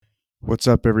What's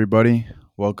up, everybody?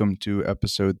 Welcome to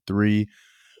episode 3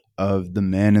 of the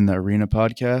Man in the Arena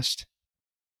podcast.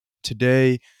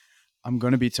 Today, I'm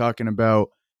going to be talking about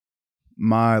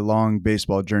my long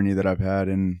baseball journey that I've had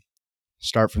and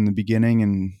start from the beginning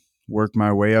and work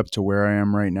my way up to where I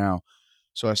am right now.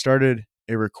 So, I started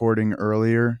a recording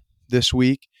earlier this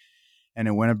week and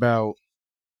it went about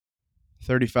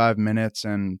 35 minutes,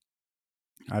 and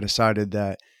I decided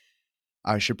that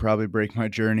I should probably break my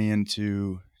journey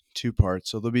into 2 parts.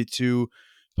 So there'll be 2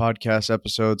 podcast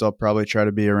episodes. I'll probably try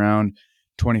to be around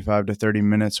 25 to 30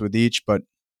 minutes with each, but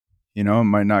it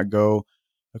might not go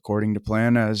according to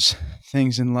plan, as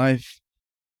things in life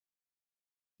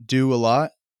do a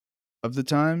lot of the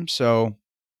time. So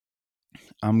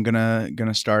I'm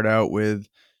gonna start out with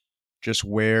just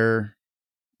where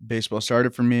baseball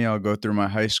started for me. I'll go through my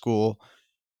high school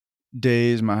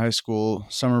days, my high school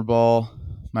summer ball,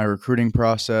 my recruiting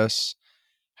process,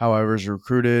 how I was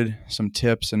recruited, some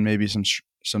tips, and maybe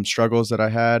some struggles that I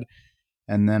had,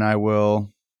 and then I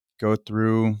will go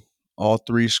through all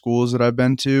 3 schools that I've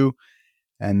been to,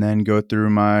 and then go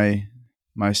through my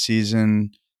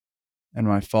season and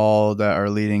my fall that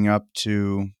are leading up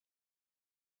to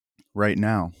right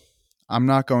now. I'm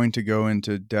not going to go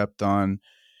into depth on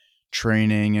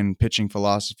training and pitching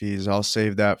philosophies. I'll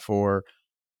save that for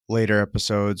later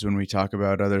episodes when we talk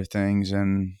about other things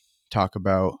and talk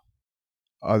about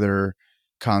other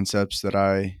concepts that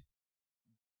I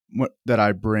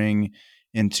bring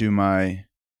into my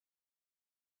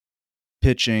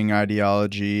pitching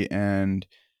ideology and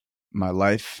my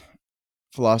life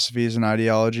philosophies and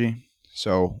ideology.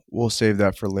 So we'll save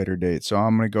that for a later date. So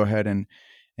I'm going to go ahead and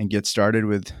get started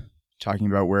with talking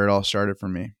about where it all started for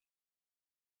me.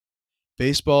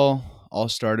 Baseball all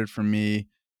started for me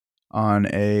on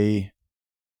a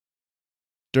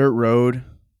dirt road,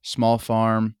 small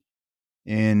farm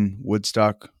in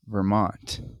Woodstock,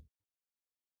 Vermont.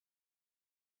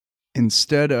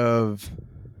 Instead of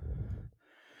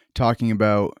talking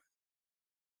about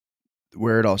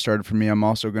where it all started for me, I'm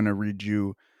also going to read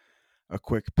you a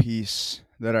quick piece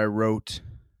that I wrote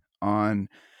on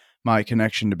my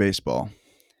connection to baseball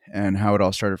and how it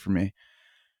all started for me.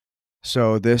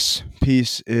 So this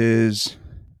piece is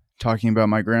talking about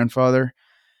my grandfather.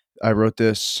 I wrote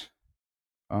this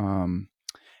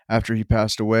after he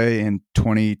passed away in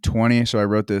 2020. So I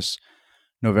wrote this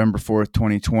November 4th,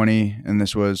 2020, and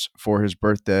this was for his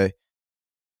birthday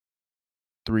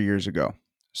 3 years ago.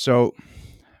 So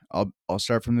I'll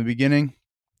start from the beginning,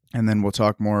 and then we'll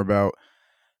talk more about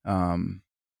the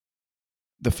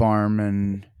farm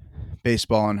and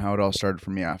baseball and how it all started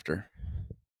for me after.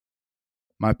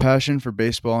 My passion for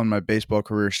baseball and my baseball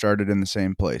career started in the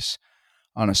same place,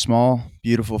 on a small,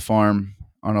 beautiful farm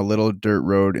on a little dirt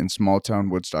road in small town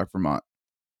Woodstock, Vermont.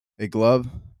 A glove,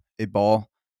 a ball,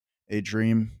 a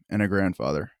dream, and a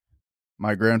grandfather.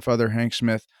 My grandfather, Hank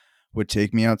Smith, would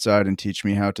take me outside and teach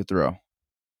me how to throw.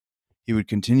 He would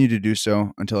continue to do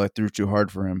so until I threw too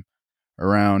hard for him,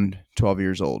 around 12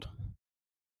 years old.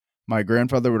 My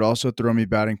grandfather would also throw me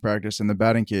batting practice in the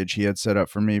batting cage he had set up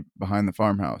for me behind the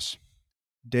farmhouse.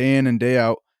 Day in and day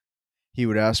out, he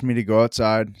would ask me to go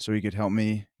outside so he could help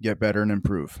me get better and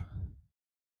improve.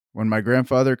 When my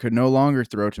grandfather could no longer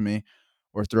throw to me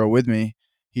or throw with me,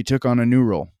 he took on a new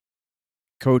role: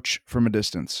 coach from a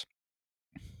distance.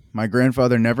 My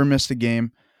grandfather never missed a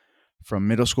game, from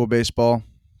middle school baseball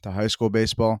to high school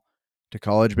baseball to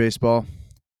college baseball.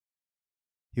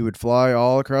 He would fly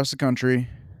all across the country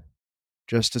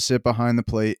just to sit behind the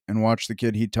plate and watch the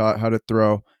kid he taught how to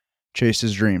throw chase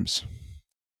his dreams.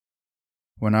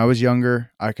 When I was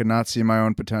younger, I could not see my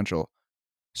own potential,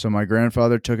 so my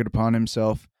grandfather took it upon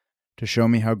himself to show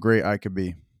me how great I could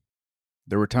be.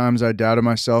 There were times I doubted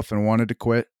myself and wanted to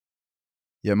quit,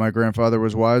 yet my grandfather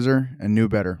was wiser and knew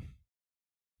better.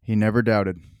 He never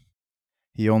doubted.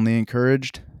 He only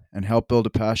encouraged and helped build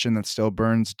a passion that still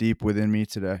burns deep within me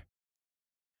today.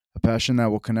 A passion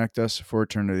that will connect us for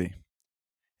eternity.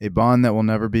 A bond that will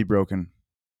never be broken.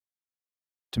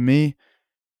 To me,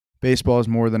 baseball is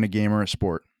more than a game or a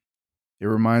sport. It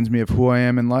reminds me of who I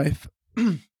am in life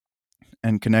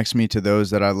and connects me to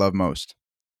those that I love most.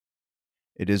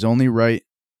 It is only right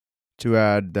to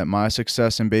add that my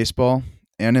success in baseball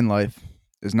and in life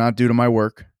is not due to my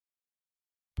work,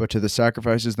 but to the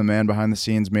sacrifices the man behind the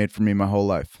scenes made for me my whole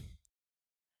life.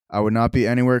 I would not be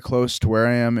anywhere close to where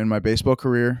I am in my baseball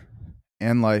career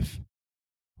and life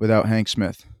without Hank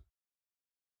Smith.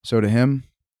 So to him,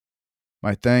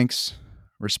 my thanks,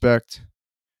 respect,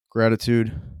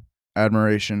 gratitude,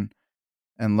 admiration,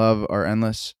 and love are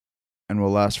endless and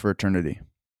will last for eternity.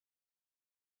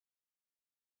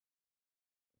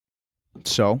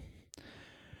 So,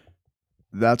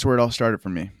 that's where it all started for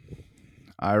me.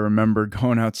 I remember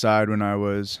going outside when I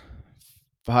was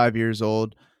 5 years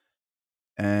old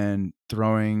and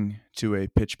throwing to a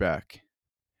pitchback.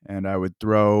 And I would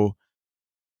throw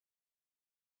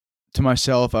to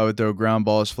myself, I would throw ground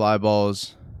balls, fly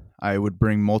balls. I would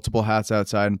bring multiple hats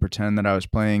outside and pretend that I was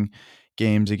playing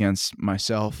games against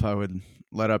myself. I would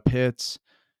let up hits,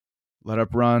 let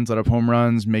up runs, let up home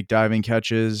runs, make diving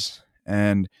catches.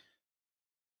 And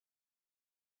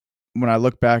when I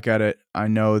look back at it, I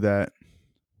know that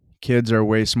kids are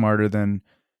way smarter than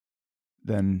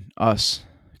us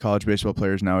college baseball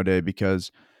players nowadays,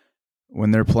 because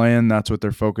when they're playing, that's what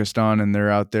they're focused on, and they're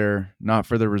out there not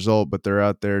for the result, but they're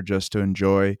out there just to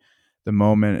enjoy the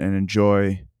moment and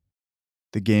enjoy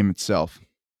the game itself.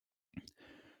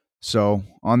 So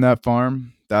on that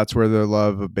farm, that's where the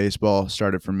love of baseball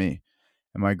started for me.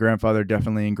 And my grandfather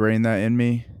definitely ingrained that in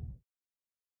me.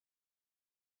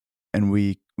 And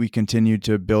we continued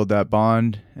to build that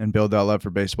bond and build that love for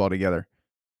baseball together.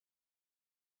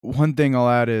 One thing I'll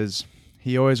add is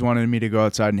he always wanted me to go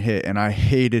outside and hit, and I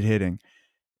hated hitting.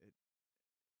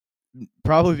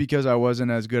 Probably because I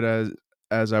wasn't as good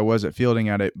as I was at fielding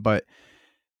at it, but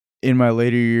in my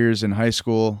later years in high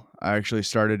school, I actually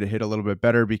started to hit a little bit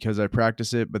better because I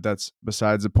practice it, but that's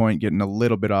besides the point, getting a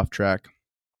little bit off track.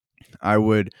 I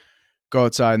would go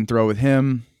outside and throw with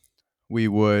him. We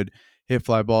would hit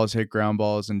fly balls, hit ground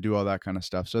balls, and do all that kind of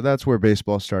stuff. So that's where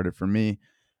baseball started for me.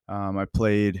 I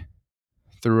played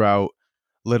throughout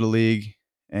Little League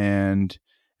and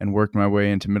worked my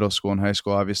way into middle school and high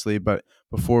school, obviously. But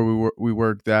before we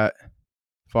worked that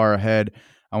far ahead,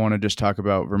 I want to just talk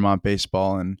about Vermont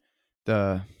baseball and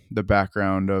the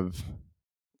background of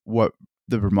what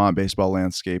the Vermont baseball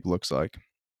landscape looks like.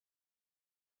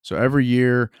 So every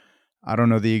year, I don't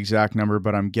know the exact number,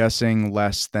 but I'm guessing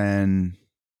less than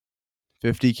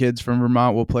 50 kids from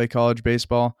Vermont will play college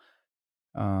baseball.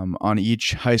 On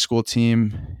each high school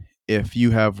team, if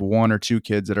you have one or two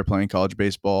kids that are playing college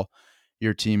baseball,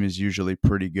 your team is usually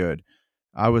pretty good.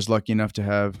 I was lucky enough to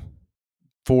have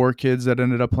 4 kids that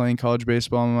ended up playing college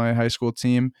baseball on my high school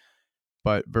team,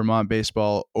 but Vermont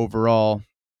baseball overall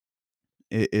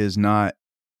is not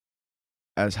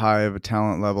as high of a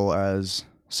talent level as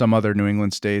some other New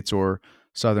England states or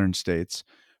southern states.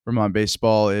 Vermont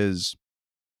baseball is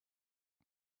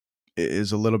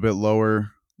a little bit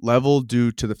lower level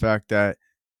due to the fact that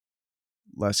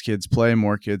less kids play,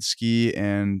 more kids ski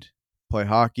and play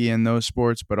hockey in those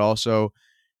sports, but also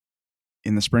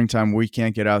in the springtime we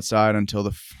can't get outside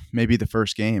until maybe the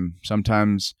first game.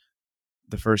 Sometimes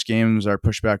the first games are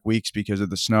pushed back weeks because of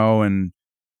the snow and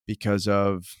because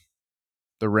of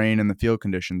the rain and the field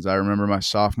conditions. I remember my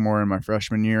sophomore and my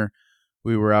freshman year,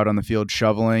 we were out on the field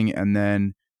shoveling, and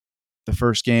then the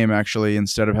first game, actually,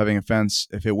 instead of having a fence,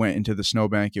 if it went into the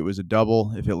snowbank, it was a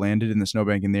double. If it landed in the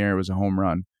snowbank in the air, it was a home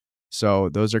run. So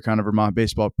those are kind of Vermont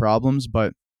baseball problems,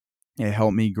 but it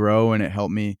helped me grow and it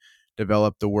helped me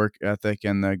develop the work ethic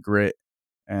and the grit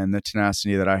and the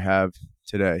tenacity that I have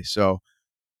today. So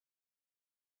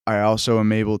I also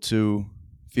am able to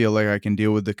feel like I can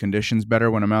deal with the conditions better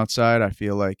when I'm outside. I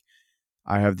feel like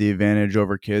I have the advantage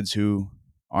over kids who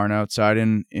aren't outside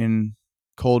in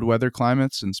cold weather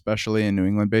climates, and especially in New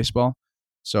England baseball.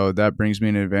 So that brings me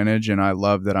an advantage, and I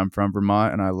love that I'm from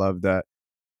Vermont, and I love that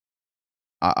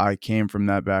I came from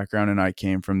that background and I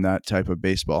came from that type of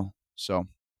baseball. So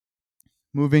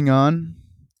moving on,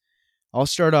 I'll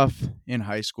start off in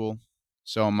high school.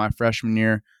 So my freshman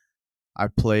year, I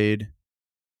played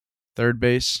third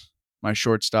base. My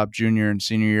shortstop junior and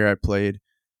senior year, I played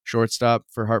shortstop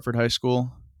for Hartford High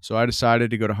School. So I decided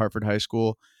to go to Hartford High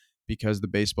School because the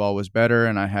baseball was better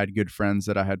and I had good friends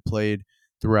that I had played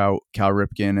throughout Cal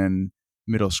Ripken and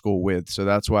middle school with. So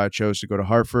that's why I chose to go to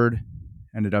Hartford.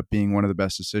 Ended up being one of the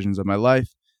best decisions of my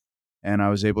life. And I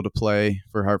was able to play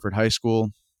for Hartford High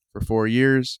School for 4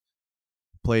 years,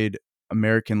 played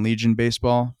American Legion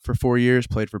baseball for 4 years,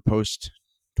 played for Post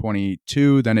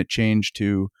 22, then it changed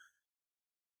to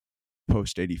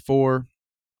Post 84.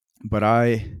 But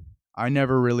I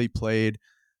never really played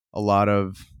a lot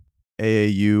of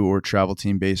AAU or travel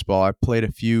team baseball. I played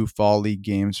a few fall league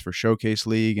games for Showcase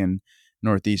League and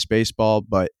Northeast Baseball,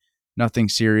 but nothing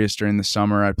serious during the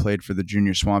summer. I played for the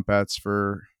Junior Swamp Bats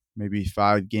for maybe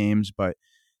 5 games, but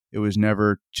it was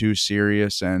never too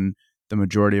serious, and the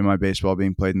majority of my baseball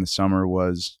being played in the summer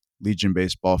was Legion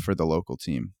baseball for the local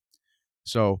team.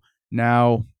 So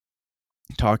now,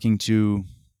 talking to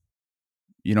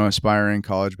aspiring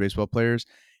college baseball players,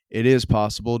 it is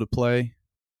possible to play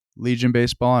Legion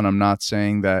baseball, and I'm not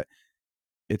saying that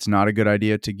it's not a good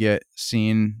idea to get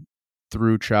seen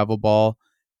through travel ball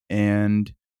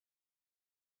and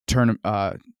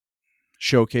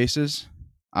showcases.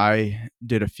 I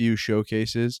did a few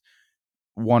showcases,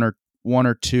 one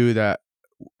or two that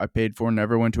I paid for.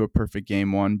 Never went to a perfect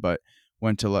game one, but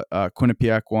went to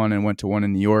Quinnipiac one and went to one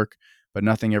in New York. But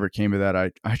nothing ever came of that.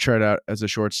 I tried out as a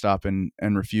shortstop and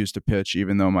refused to pitch,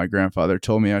 even though my grandfather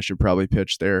told me I should probably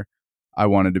pitch there. I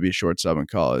wanted to be a shortstop in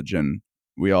college, and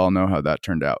we all know how that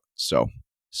turned out. So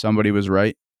somebody was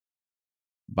right.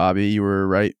 Bobby, you were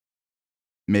right.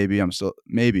 Maybe I'm still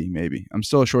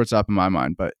a shortstop in my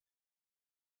mind, but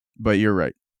you're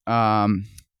right.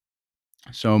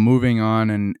 So moving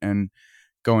on and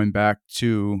going back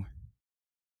to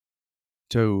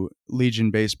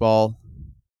Legion baseball,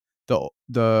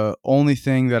 the only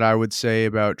thing that I would say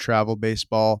about travel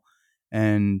baseball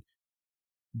and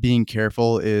being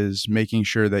careful is making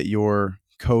sure that your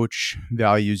coach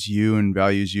values you and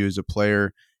values you as a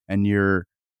player and your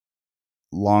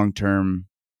long-term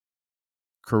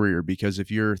career. Because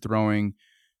if you're throwing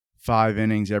 5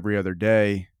 innings every other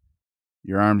day,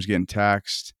 your arm's getting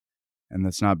taxed, and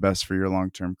that's not best for your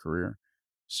long-term career.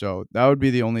 So that would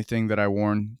be the only thing that I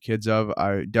warn kids of.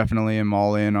 I definitely am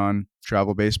all in on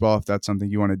travel baseball if that's something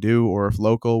you want to do, or if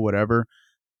local, whatever.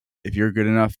 If you're good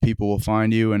enough, people will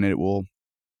find you, and it will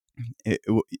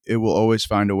always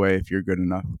find a way if you're good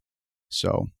enough.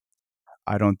 So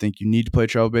I don't think you need to play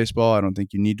travel baseball. I don't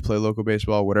think you need to play local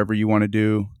baseball. Whatever you want to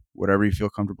do, whatever you feel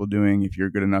comfortable doing, if you're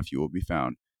good enough, you will be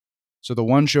found. So the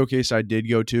one showcase I did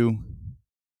go to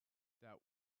that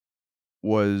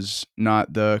was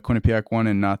not the Quinnipiac one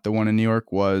and not the one in New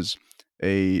York, was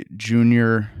a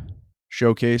junior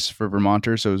showcase for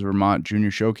Vermonters. So it was Vermont Junior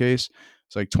Showcase.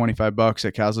 It's like $25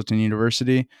 at Castleton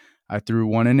University. I threw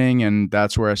 1 inning, and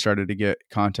that's where I started to get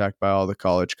contact by all the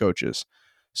college coaches.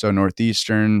 So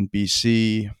Northeastern,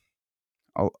 BC,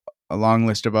 a long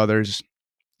list of others,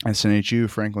 SNHU,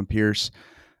 Franklin Pierce.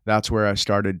 That's where I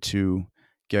started to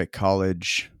get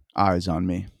college eyes on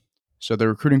me. So the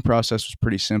recruiting process was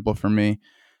pretty simple for me.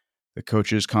 The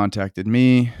coaches contacted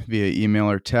me via email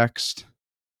or text,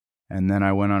 and then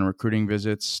I went on recruiting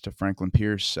visits to Franklin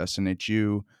Pierce,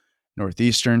 SNHU,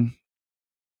 Northeastern.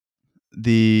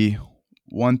 The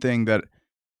one thing that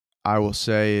I will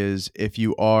say is if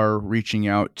you are reaching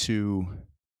out to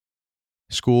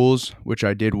schools, which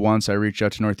I did once, I reached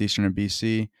out to Northeastern and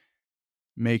BC,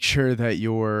 make sure that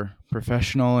you're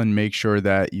professional and make sure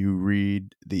that you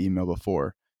read the email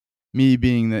before. Me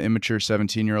being the immature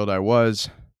 17-year-old I was,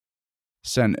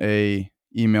 sent a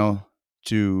email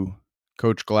to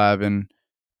Coach Glavin,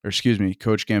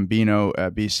 Coach Gambino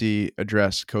at BC,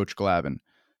 addressed Coach Glavin.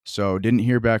 So didn't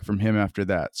hear back from him after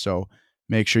that. So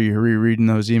make sure you're rereading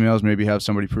those emails, maybe have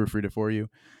somebody proofread it for you.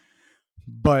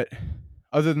 But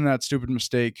other than that stupid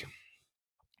mistake,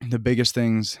 the biggest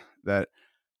things that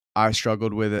I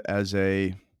struggled with as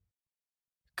a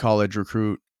college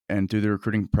recruit and through the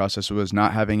recruiting process was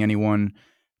not having anyone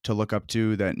to look up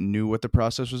to that knew what the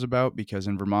process was about, because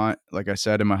in Vermont, like I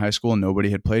said, in my high school, nobody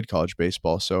had played college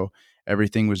baseball. So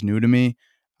everything was new to me.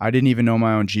 I didn't even know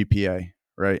my own GPA,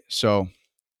 right? So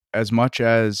as much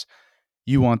as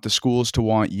you want the schools to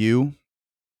want you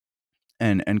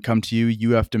and come to you,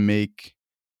 you have to make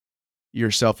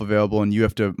yourself available and you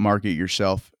have to market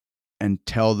yourself and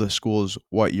tell the schools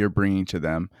what you're bringing to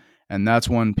them. And that's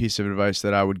one piece of advice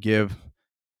that I would give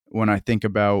when I think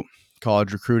about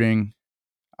college recruiting.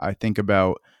 I think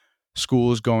about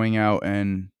schools going out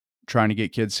and trying to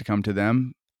get kids to come to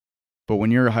them. But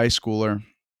when you're a high schooler,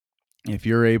 if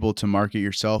you're able to market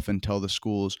yourself and tell the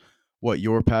schools what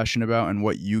you're passionate about and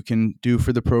what you can do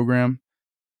for the program,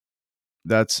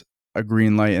 that's a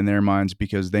green light in their minds,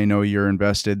 because they know you're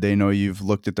invested. They know you've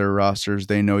looked at their rosters.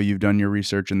 They know you've done your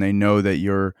research, and they know that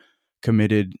you're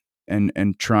committed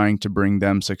and trying to bring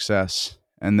them success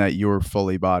and that you're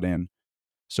fully bought in.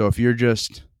 So if you're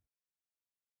just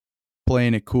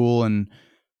playing it cool and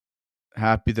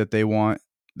happy that they want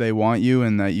you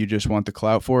and that you just want the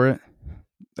clout for it,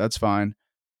 that's fine.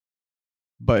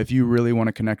 But if you really want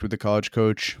to connect with the college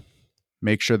coach,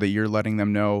 make sure that you're letting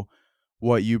them know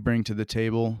what you bring to the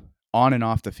table on and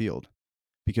off the field,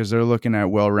 because they're looking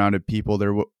at well-rounded people.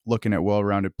 They're looking at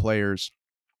well-rounded players.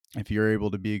 If you're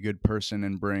able to be a good person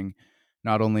and bring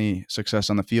not only success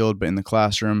on the field, but in the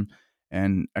classroom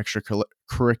and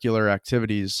extracurricular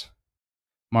activities,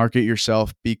 market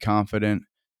yourself, be confident,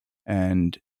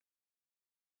 and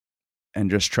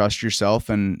just trust yourself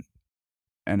and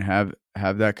have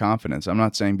that confidence. I'm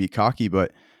not saying be cocky,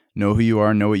 but know who you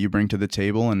are, know what you bring to the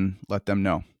table, and let them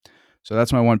know. So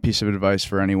that's my one piece of advice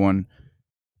for anyone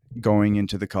going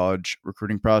into the college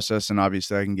recruiting process. And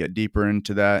obviously I can get deeper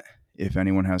into that if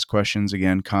anyone has questions.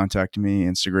 Again, contact me,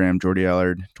 Instagram, Jordy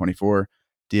Allard 24.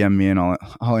 DM me and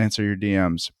I'll answer your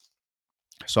DMs.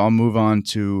 So I'll move on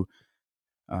to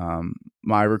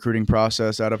my recruiting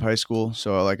process out of high school.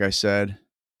 So like I said,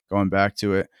 going back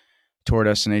to it, toward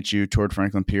SNHU, toward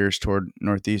Franklin Pierce, toward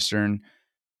Northeastern.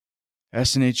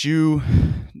 SNHU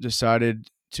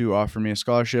decided to offer me a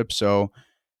scholarship. So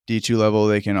D2 level,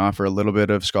 they can offer a little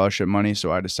bit of scholarship money.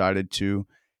 So I decided to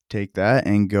take that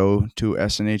and go to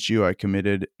SNHU. I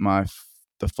committed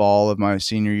the fall of my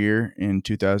senior year in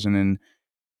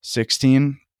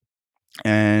 2016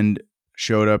 and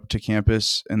showed up to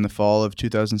campus in the fall of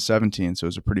 2017. So it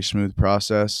was a pretty smooth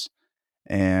process.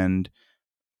 And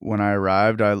when I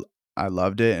arrived, I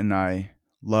loved it and I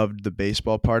loved the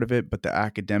baseball part of it, but the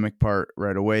academic part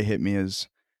right away hit me as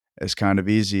kind of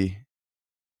easy.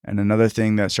 And another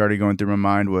thing that started going through my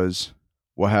mind was,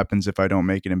 what happens if I don't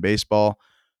make it in baseball?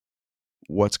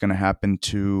 What's going to happen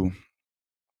to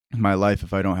my life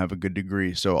if I don't have a good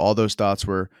degree? So all those thoughts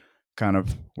were kind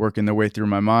of working their way through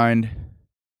my mind.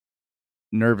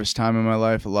 Nervous time in my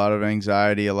life, a lot of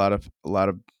anxiety, a lot of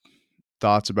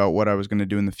thoughts about what I was going to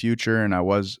do in the future, and I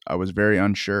was very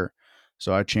unsure.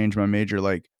 So I changed my major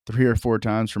like 3 or 4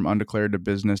 times from undeclared to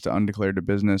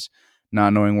business,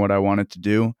 not knowing what I wanted to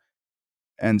do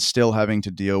and still having to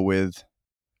deal with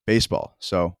baseball.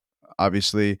 So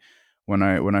obviously when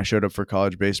I showed up for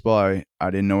college baseball, I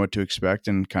didn't know what to expect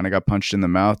and kind of got punched in the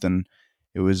mouth, and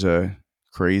it was a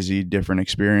crazy different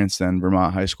experience than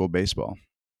Vermont high school baseball.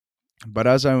 But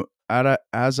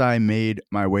as I made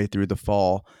my way through the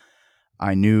fall,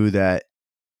 I knew that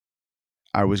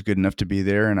I was good enough to be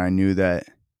there, and I knew that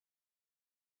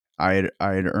I had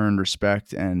earned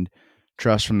respect and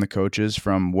trust from the coaches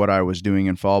from what I was doing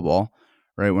in fall ball.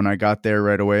 Right when I got there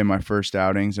right away, my first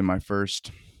outings and my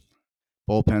first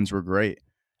bullpens were great.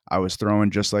 I was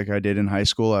throwing just like I did in high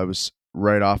school. I was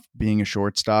right off being a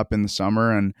shortstop in the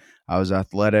summer, and I was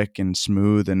athletic and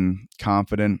smooth and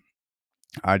confident.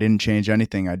 I didn't change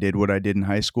anything. I did what I did in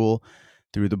high school,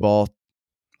 threw the ball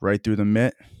right through the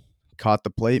mitt, caught the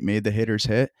plate, made the hitters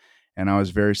hit, and I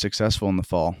was very successful in the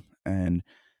fall. And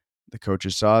the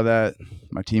coaches saw that,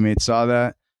 my teammates saw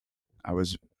that. I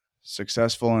was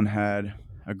successful and had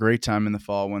a great time in the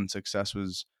fall when success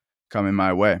was coming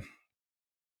my way.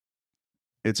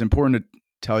 It's important to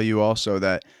tell you also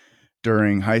that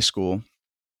during high school,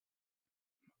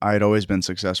 I had always been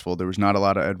successful. There was not a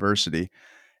lot of adversity.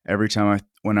 Every time I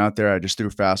went out there, I just threw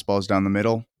fastballs down the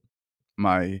middle.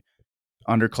 My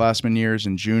underclassmen years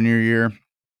and junior year,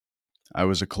 I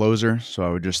was a closer, so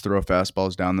I would just throw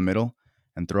fastballs down the middle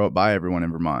and throw it by everyone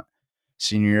in Vermont.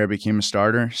 Senior year, I became a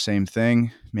starter. Same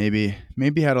thing. Maybe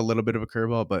had a little bit of a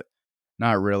curveball, but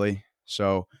not really.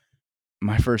 So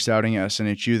my first outing at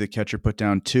SNHU, the catcher put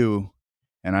down 2,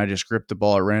 and I just gripped the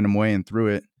ball a random way and threw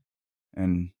it,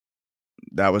 and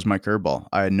that was my curveball.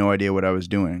 I had no idea what I was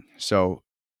doing. So,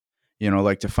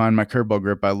 like to find my curveball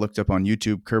grip, I looked up on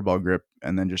YouTube curveball grip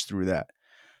and then just threw that.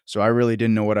 So I really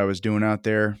didn't know what I was doing out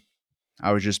there.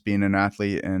 I was just being an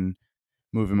athlete and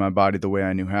moving my body the way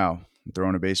I knew how,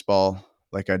 throwing a baseball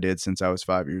like I did since I was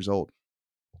 5 years old.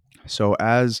 So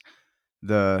as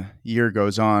the year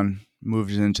goes on,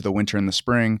 moves into the winter and the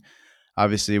spring,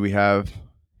 obviously we have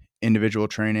individual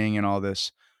training and all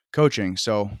this coaching.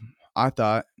 So I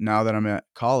thought, now that I'm at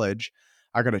college,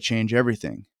 I got to change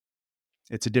everything.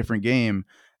 It's a different game.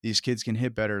 These kids can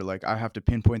hit better. Like, I have to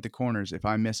pinpoint the corners. If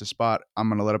I miss a spot, I'm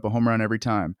going to let up a home run every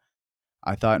time.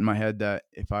 I thought in my head that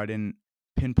if I didn't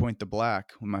pinpoint the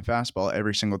black with my fastball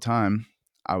every single time,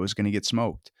 I was going to get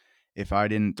smoked. If I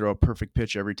didn't throw a perfect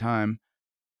pitch every time,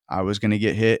 I was going to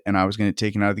get hit and I was going to get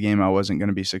taken out of the game. I wasn't going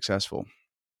to be successful.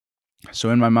 So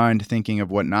in my mind, thinking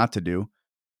of what not to do,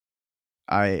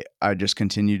 I just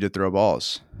continued to throw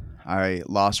balls. I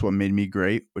lost what made me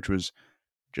great, which was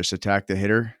just attack the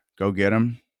hitter, go get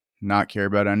him, not care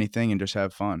about anything, and just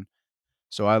have fun.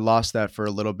 So I lost that for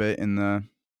a little bit in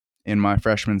my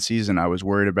freshman season. I was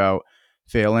worried about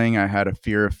failing. I had a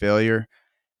fear of failure,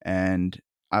 and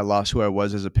I lost who I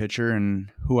was as a pitcher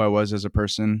and who I was as a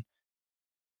person.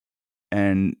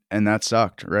 And that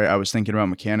sucked, right? I was thinking about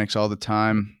mechanics all the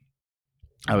time.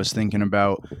 I was thinking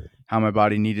about how my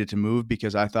body needed to move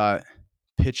because I thought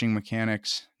pitching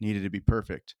mechanics needed to be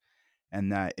perfect,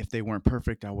 and that if they weren't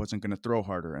perfect, I wasn't going to throw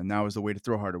harder. And that was the way to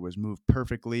throw harder, was move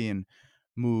perfectly and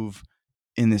move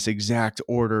in this exact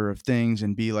order of things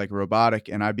and be like robotic.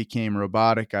 And I became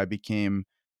robotic. I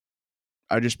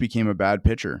just became a bad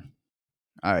pitcher.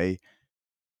 I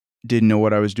didn't know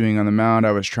what I was doing on the mound.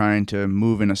 I was trying to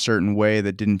move in a certain way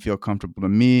that didn't feel comfortable to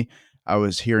me. I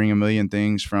was hearing a million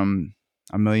things from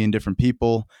a million different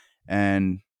people,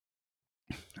 and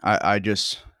I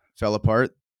just fell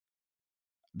apart.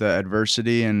 the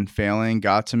adversity and failing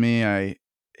got to me. I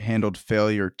handled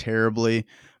failure terribly.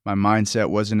 My mindset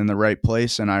wasn't in the right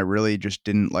place, and I really just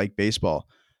didn't like baseball.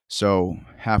 So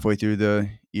halfway through the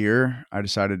year, I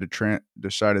decided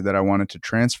that I wanted to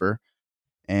transfer,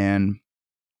 and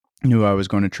knew I was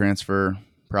going to transfer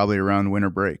probably around winter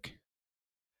break.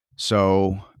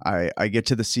 So I get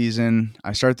to the season.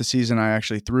 I start the season. I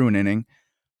actually threw an inning,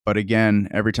 but again,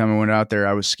 every time I went out there,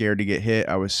 I was scared to get hit.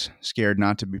 I was scared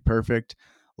not to be perfect.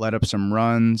 Let up some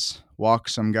runs, walk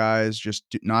some guys, just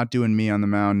not doing me on the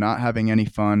mound, not having any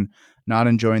fun, not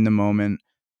enjoying the moment.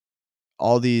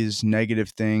 All these negative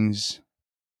things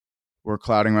were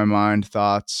clouding my mind,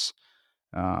 thoughts.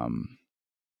 Um,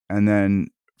 and then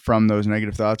from those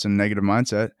negative thoughts and negative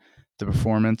mindset, the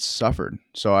performance suffered.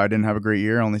 So I didn't have a great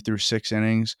year, only threw 6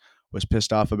 innings, was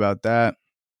pissed off about that,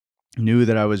 knew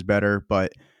that I was better,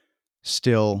 but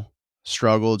still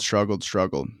struggled.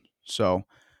 So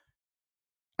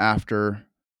after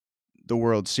the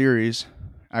World Series,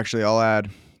 actually, I'll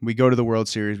add, we go to the World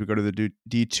Series, we go to the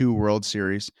D2 World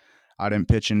Series. I didn't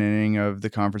pitch an inning of the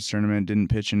conference tournament, didn't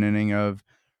pitch an inning of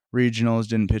regionals,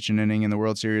 didn't pitch an inning in the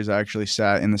World Series. I actually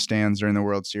sat in the stands during the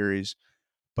World Series.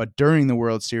 But during the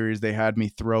World Series, they had me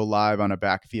throw live on a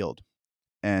backfield.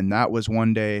 And that was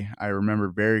one day I remember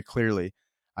very clearly.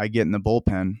 I get in the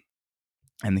bullpen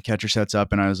and the catcher sets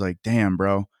up, and I was like, damn,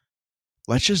 bro,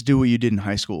 let's just do what you did in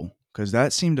high school, because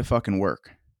that seemed to fucking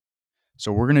work.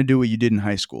 So we're going to do what you did in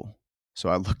high school. So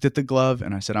I looked at the glove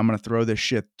and I said, I'm going to throw this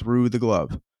shit through the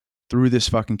glove, through this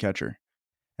fucking catcher.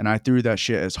 And I threw that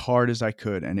shit as hard as I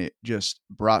could, and it just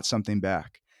brought something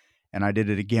back. And I did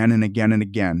it again and again and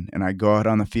again. And I go out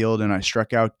on the field and I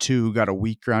struck out 2, got a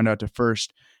weak ground out to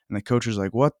first. And the coach was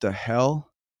like, what the hell?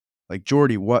 Like,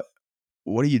 Jordy, what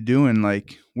are you doing?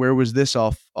 Like, where was this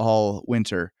all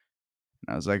winter?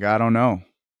 And I was like, I don't know.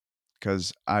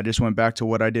 Because I just went back to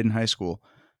what I did in high school.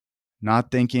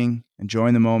 Not thinking,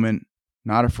 enjoying the moment,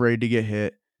 not afraid to get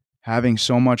hit, having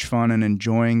so much fun and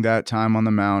enjoying that time on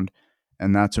the mound.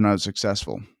 And that's when I was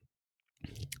successful.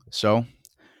 So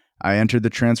I entered the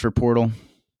transfer portal,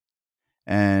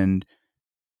 and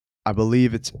I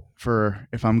believe it's for,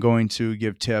 if I'm going to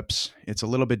give tips, it's a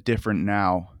little bit different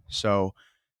now. So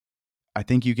I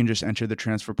think you can just enter the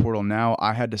transfer portal now.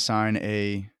 I had to sign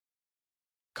a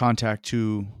contact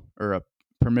to, or a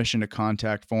permission to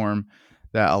contact form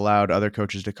that allowed other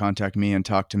coaches to contact me and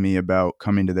talk to me about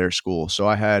coming to their school. So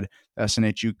I had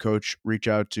SNHU coach reach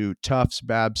out to Tufts,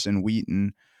 Babson,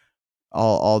 Wheaton,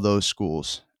 all those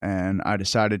schools. And I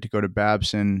decided to go to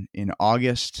Babson in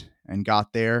August and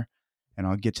got there. And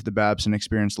I'll get to the Babson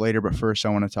experience later. But first, I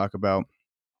want to talk about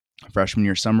freshman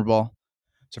year summer ball.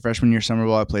 So freshman year summer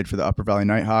ball, I played for the Upper Valley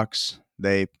Nighthawks.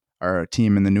 They are a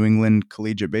team in the New England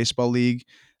Collegiate Baseball League,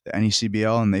 the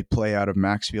NECBL, and they play out of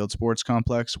Maxfield Sports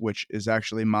Complex, which is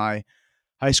actually my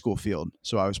high school field.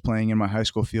 So I was playing in my high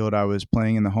school field. I was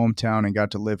playing in the hometown and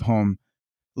got to live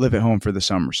at home for the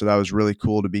summer. So that was really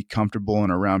cool to be comfortable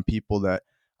and around people that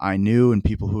I knew and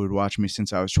people who had watched me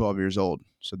since I was 12 years old.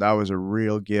 So that was a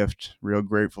real gift, real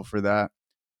grateful for that.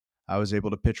 I was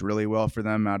able to pitch really well for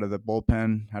them out of the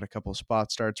bullpen, had a couple of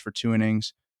spot starts for 2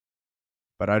 innings,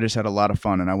 but I just had a lot of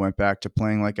fun, and I went back to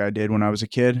playing like I did when I was a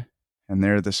kid, and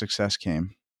there the success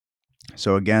came.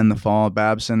 So again, the fall of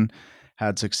Babson,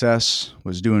 had success,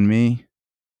 was doing me.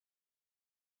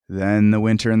 Then the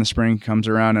winter and the spring comes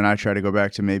around, and I try to go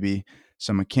back to maybe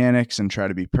some mechanics and try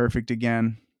to be perfect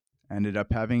again. Ended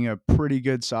up having a pretty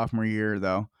good sophomore year,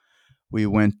 though. We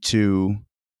went to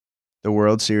the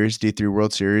World Series, D3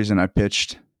 World Series, and I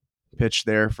pitched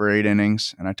there for 8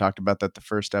 innings, and I talked about that the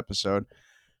first episode.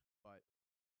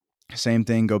 But same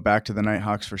thing, go back to the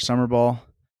Nighthawks for summer ball.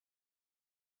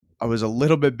 I was a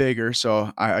little bit bigger,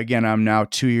 so I'm now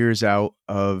 2 years out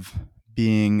of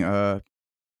being a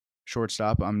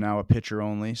shortstop. I'm now a pitcher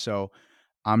only, so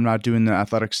I'm not doing the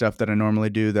athletic stuff that I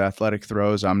normally do, the athletic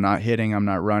throws. I'm not hitting, I'm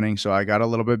not running, so I got a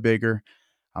little bit bigger.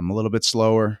 I'm a little bit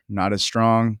slower, not as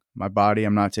strong. My body,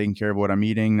 I'm not taking care of what I'm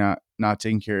eating, not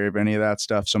taking care of any of that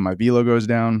stuff, so my velo goes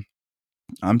down.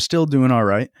 I'm still doing all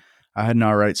right. I had an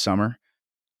all right summer.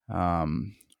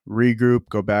 Regroup,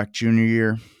 go back junior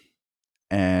year,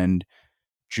 and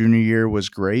junior year was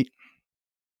great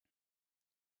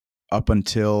up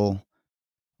until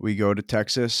we go to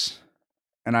Texas.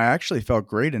 And I actually felt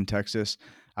great in Texas.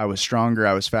 I was stronger,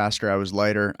 I was faster, I was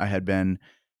lighter. I had been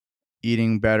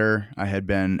eating better, I had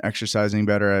been exercising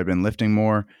better, I had been lifting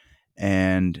more.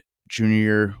 And junior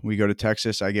year, we go to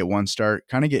Texas. I get one start,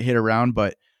 kind of get hit around,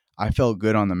 but I felt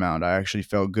good on the mound. I actually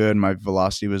felt good. My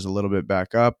velocity was a little bit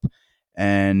back up.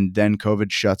 And then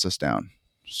COVID shuts us down.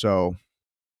 So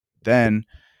then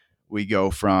we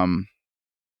go from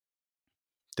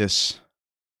this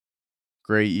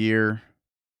great year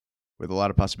with a lot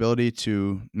of possibility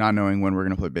to not knowing when we're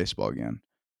going to play baseball again.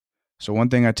 So one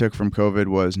thing I took from COVID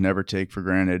was never take for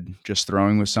granted just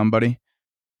throwing with somebody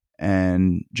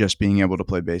and just being able to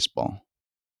play baseball.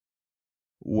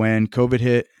 When COVID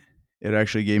hit, it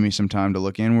actually gave me some time to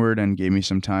look inward and gave me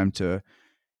some time to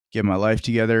get my life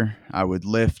together. I would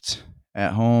lift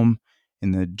at home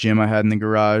in the gym I had in the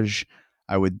garage.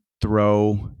 I would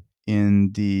throw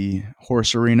in the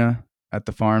horse arena at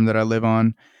the farm that I live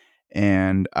on,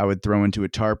 and I would throw into a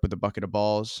tarp with a bucket of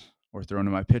balls or throw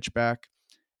into my pitch back.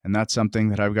 And that's something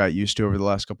that I've got used to over the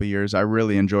last couple of years. I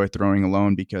really enjoy throwing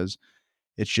alone because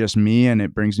it's just me, and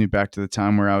it brings me back to the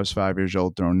time where I was 5 years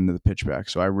old throwing into the pitchback.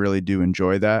 So I really do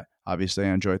enjoy that. Obviously,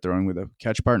 I enjoy throwing with a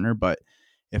catch partner, but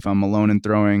if I'm alone and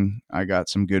throwing, I got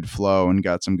some good flow and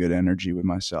got some good energy with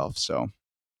myself. So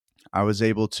I was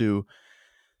able to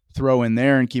throw in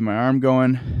there and keep my arm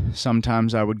going.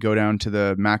 Sometimes I would go down to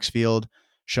the max field,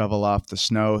 shovel off the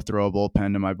snow, throw a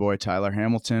bullpen to my boy Tyler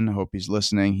Hamilton. I hope he's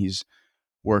listening. He's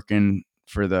working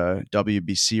for the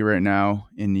WBC right now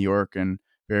in New York, and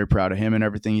very proud of him and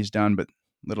everything he's done. But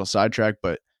little sidetrack,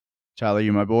 but Tyler,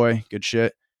 you're my boy. Good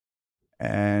shit.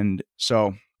 And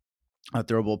so I'd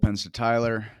throw bullpens to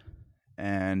Tyler,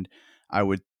 and I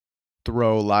would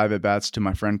throw live at bats to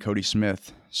my friend Cody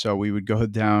Smith. So we would go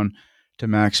down to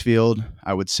Max Field.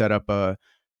 I would set up a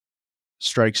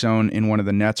strike zone in one of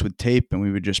the nets with tape, and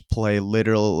we would just play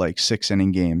literal like 6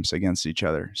 inning games against each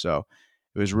other. So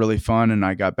it was really fun, and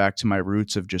I got back to my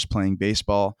roots of just playing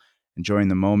baseball, enjoying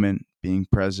the moment, being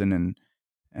present,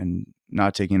 and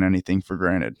not taking anything for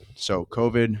granted. So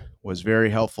COVID was very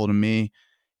helpful to me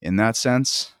in that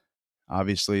sense.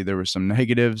 Obviously, there were some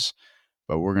negatives,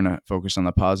 but we're going to focus on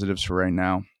the positives for right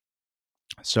now.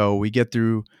 So we get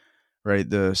through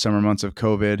the summer months of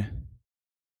COVID,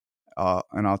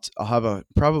 and I'll have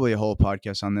probably a whole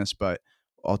podcast on this, but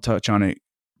I'll touch on it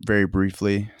very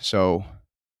briefly. So I'm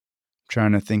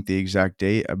trying to think the exact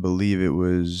date. I believe it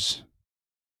was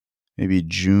maybe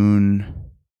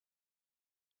June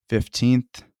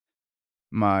 15th.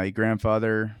 My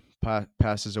grandfather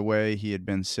passes away. He had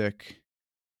been sick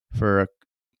for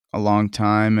a long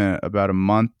time, about a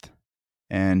month,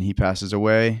 and he passes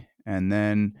away. And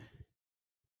then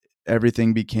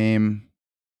everything became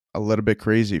a little bit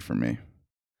crazy for me.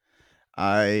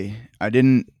 I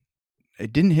didn't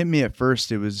it didn't hit me at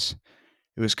first. It was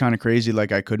kind of crazy,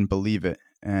 like I couldn't believe it.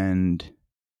 And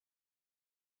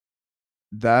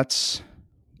that's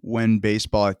when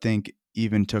baseball, I think,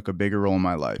 even took a bigger role in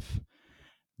my life.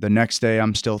 The next day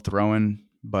I'm still throwing,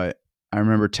 but I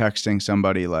remember texting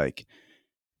somebody like,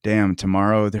 damn,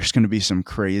 tomorrow there's going to be some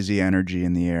crazy energy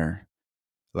in the air.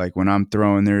 Like when I'm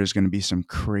throwing, there's going to be some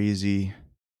crazy,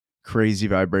 crazy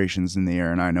vibrations in the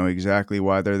air, and I know exactly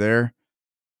why they're there.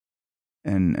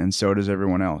 And so does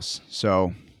everyone else.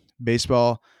 So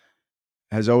baseball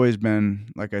has always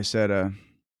been, like I said, a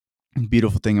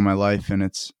beautiful thing in my life, and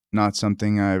it's not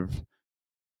something I've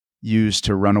used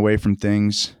to run away from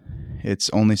things.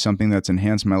 It's only something that's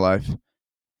enhanced my life,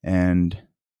 and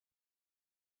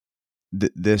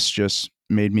this just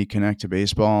made me connect to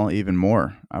baseball even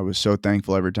more. I was so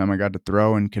thankful every time I got to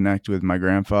throw and connect with my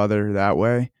grandfather that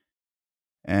way.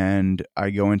 And I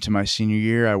go into my senior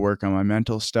year, I work on my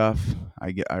mental stuff.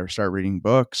 I start reading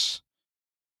books.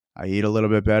 I eat a little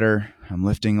bit better. I'm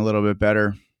lifting a little bit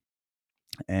better,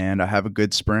 and I have a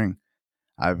good spring.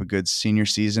 I have a good senior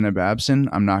season at Babson.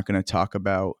 I'm not going to talk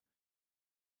about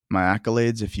my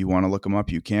accolades. If you want to look them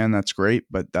up, you can. That's great,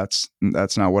 but that's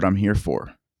not what I'm here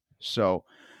for. So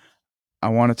I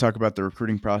want to talk about the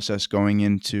recruiting process going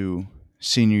into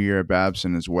senior year at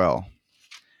Babson as well.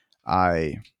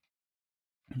 I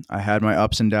had my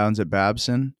ups and downs at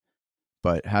Babson,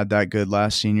 but had that good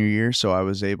last senior year. So I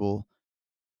was able,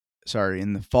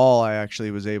 in the fall, I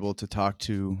actually was able to talk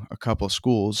to a couple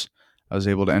schools. I was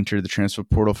able to enter the transfer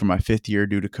portal for my 5th year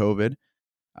due to COVID.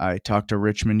 I talked to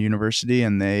Richmond University,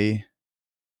 and they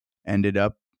ended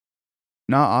up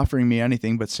not offering me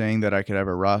anything, but saying that I could have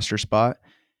a roster spot.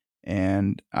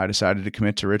 And I decided to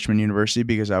commit to Richmond University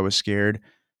because I was scared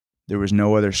there was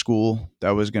no other school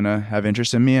that was going to have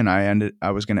interest in me, and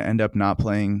I was going to end up not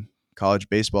playing college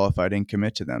baseball if I didn't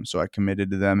commit to them. So I committed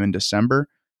to them in December,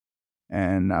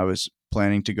 and I was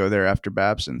planning to go there after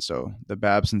Babson. So the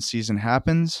Babson season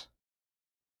happens,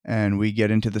 and we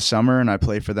get into the summer, and I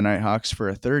play for the Nighthawks for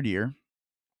a 3rd year,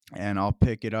 and I'll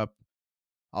pick up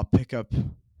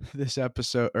this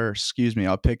episode, or excuse me,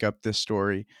 I'll pick up this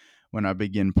story when I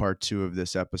begin part 2 of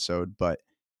this episode, but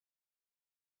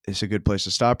it's a good place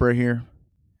to stop right here.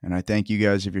 And I thank you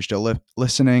guys if you're still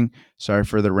listening. Sorry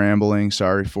for the rambling.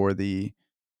 Sorry for the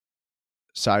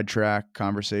sidetrack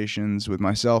conversations with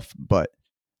myself, but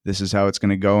this is how it's going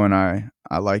to go. And I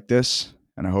like this,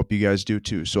 and I hope you guys do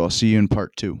too. So I'll see you in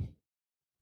part 2.